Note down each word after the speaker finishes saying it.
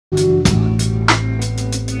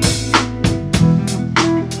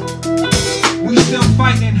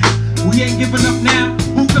fighting. We ain't giving up now.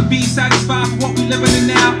 Who could be satisfied for what we living in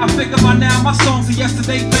now? I figure by now my songs of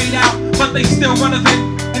yesterday fade out, but they still relevant,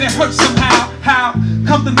 and it hurts somehow. How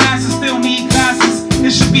come the masses still need classes?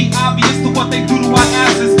 It should be obvious to what they do to our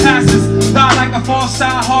asses. Passes by like a false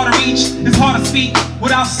sound, hard to reach. It's hard to speak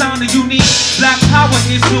without sounding unique. Black power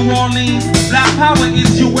is New Orleans. Black power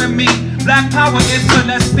is you and me. Black power is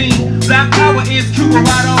Celestine. Black power is Cuba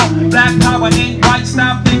right on. Black power ain't white,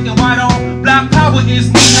 stop thinking right on. Black power is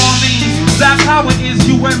New Orleans. Black power is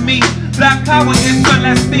you and me. Black power is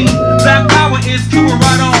Celestine. Black power is Cuba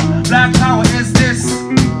right on. Black power is this.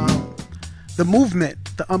 The movement,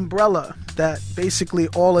 the umbrella that basically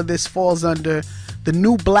all of this falls under, the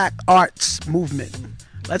new black arts movement.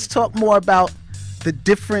 Let's talk more about the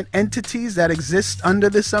different entities that exist under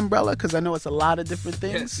this umbrella, because I know it's a lot of different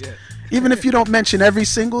things. Yes, yes. Even if you don't mention every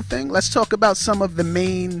single thing, let's talk about some of the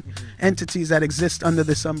main entities that exist under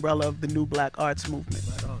this umbrella of the new black arts movement.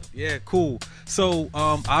 Yeah, cool. So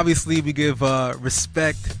obviously we give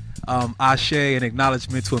respect, ashe, and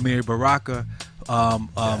acknowledgement to Amiri Baraka.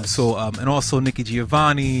 Yes. And also Nikki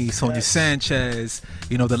Giovanni, Sonia Yes. Sanchez,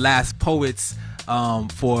 you know, the last poets,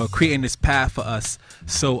 for creating this path for us.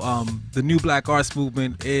 So the new black arts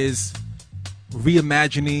movement is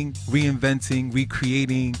reimagining, reinventing,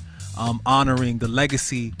 recreating, honoring the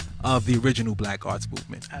legacy of the original black arts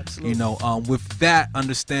movement. Absolutely. You know, with that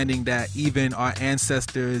understanding that even our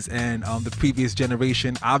ancestors and the previous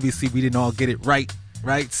generation, obviously we didn't all get it right.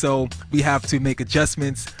 So we have to make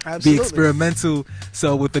adjustments, Absolutely. be experimental.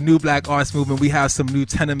 So with the new black arts movement, we have some new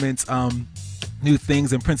tenements, new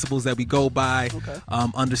things and principles that we go by. Okay.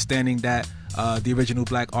 Understanding that the original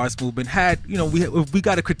black arts movement had, you know, we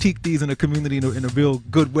got to critique these in the community in a real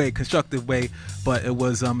good way, constructive way, but it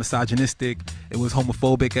was misogynistic, it was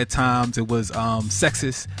homophobic at times, it was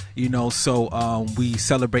sexist, you know. So we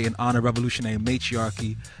celebrate and honor revolutionary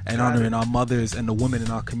matriarchy and honoring our mothers and the women in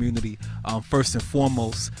our community first and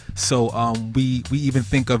foremost. So we even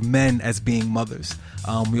think of men as being mothers.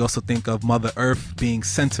 We also think of Mother Earth being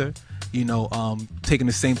center. You know, taking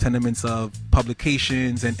the same tenements of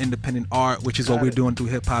publications and independent art, which is what we're doing through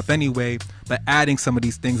hip hop anyway, but adding some of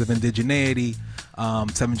these things of indigeneity,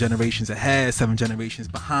 7 generations ahead, 7 generations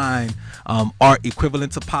behind, art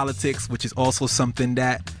equivalent to politics, which is also something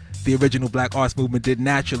that the original black arts movement did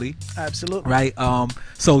naturally. Absolutely. Right.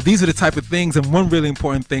 So these are the type of things, and one really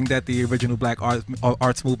important thing that the original black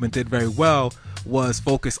arts movement did very well was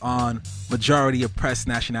focus on majority oppressed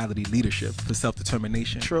nationality leadership for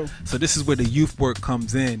self-determination. True. So this is where the youth work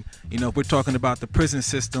comes in. You know, if we're talking about the prison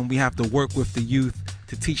system, we have to work with the youth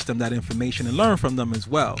to teach them that information and learn from them as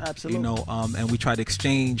well. Absolutely. You know, and we try to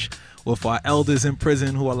exchange with our elders in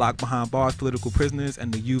prison who are locked behind bars, political prisoners,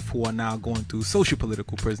 and the youth who are now going through social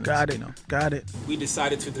political prisoners. Got it. You know. Got it. We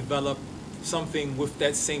decided to develop something with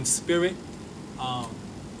that same spirit, a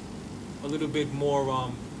little bit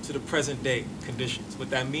more to the present day conditions. What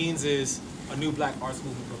that means is a new black arts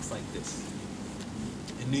movement looks like this.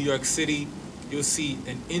 In New York City, you'll see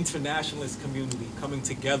an internationalist community coming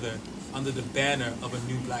together under the banner of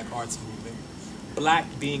a new black arts movement. Black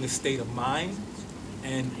being a state of mind,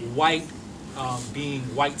 and white being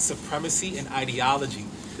white supremacy and ideology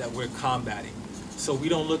that we're combating. So we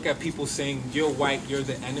don't look at people saying, you're white, you're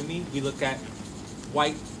the enemy. We look at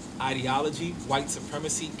white ideology, white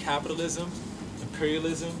supremacy, capitalism,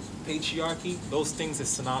 imperialism, patriarchy, those things are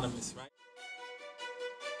synonymous, right?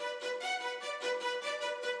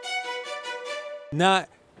 Not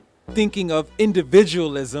thinking of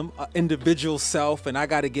individualism, individual self, and I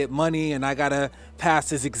gotta get money, and I gotta pass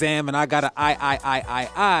this exam, and I gotta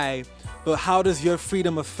I, but how does your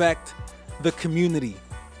freedom affect the community,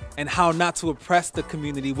 and how not to oppress the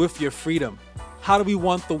community with your freedom? How do we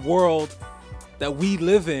want the world that we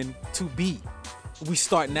live in to be? We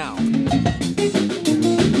start now.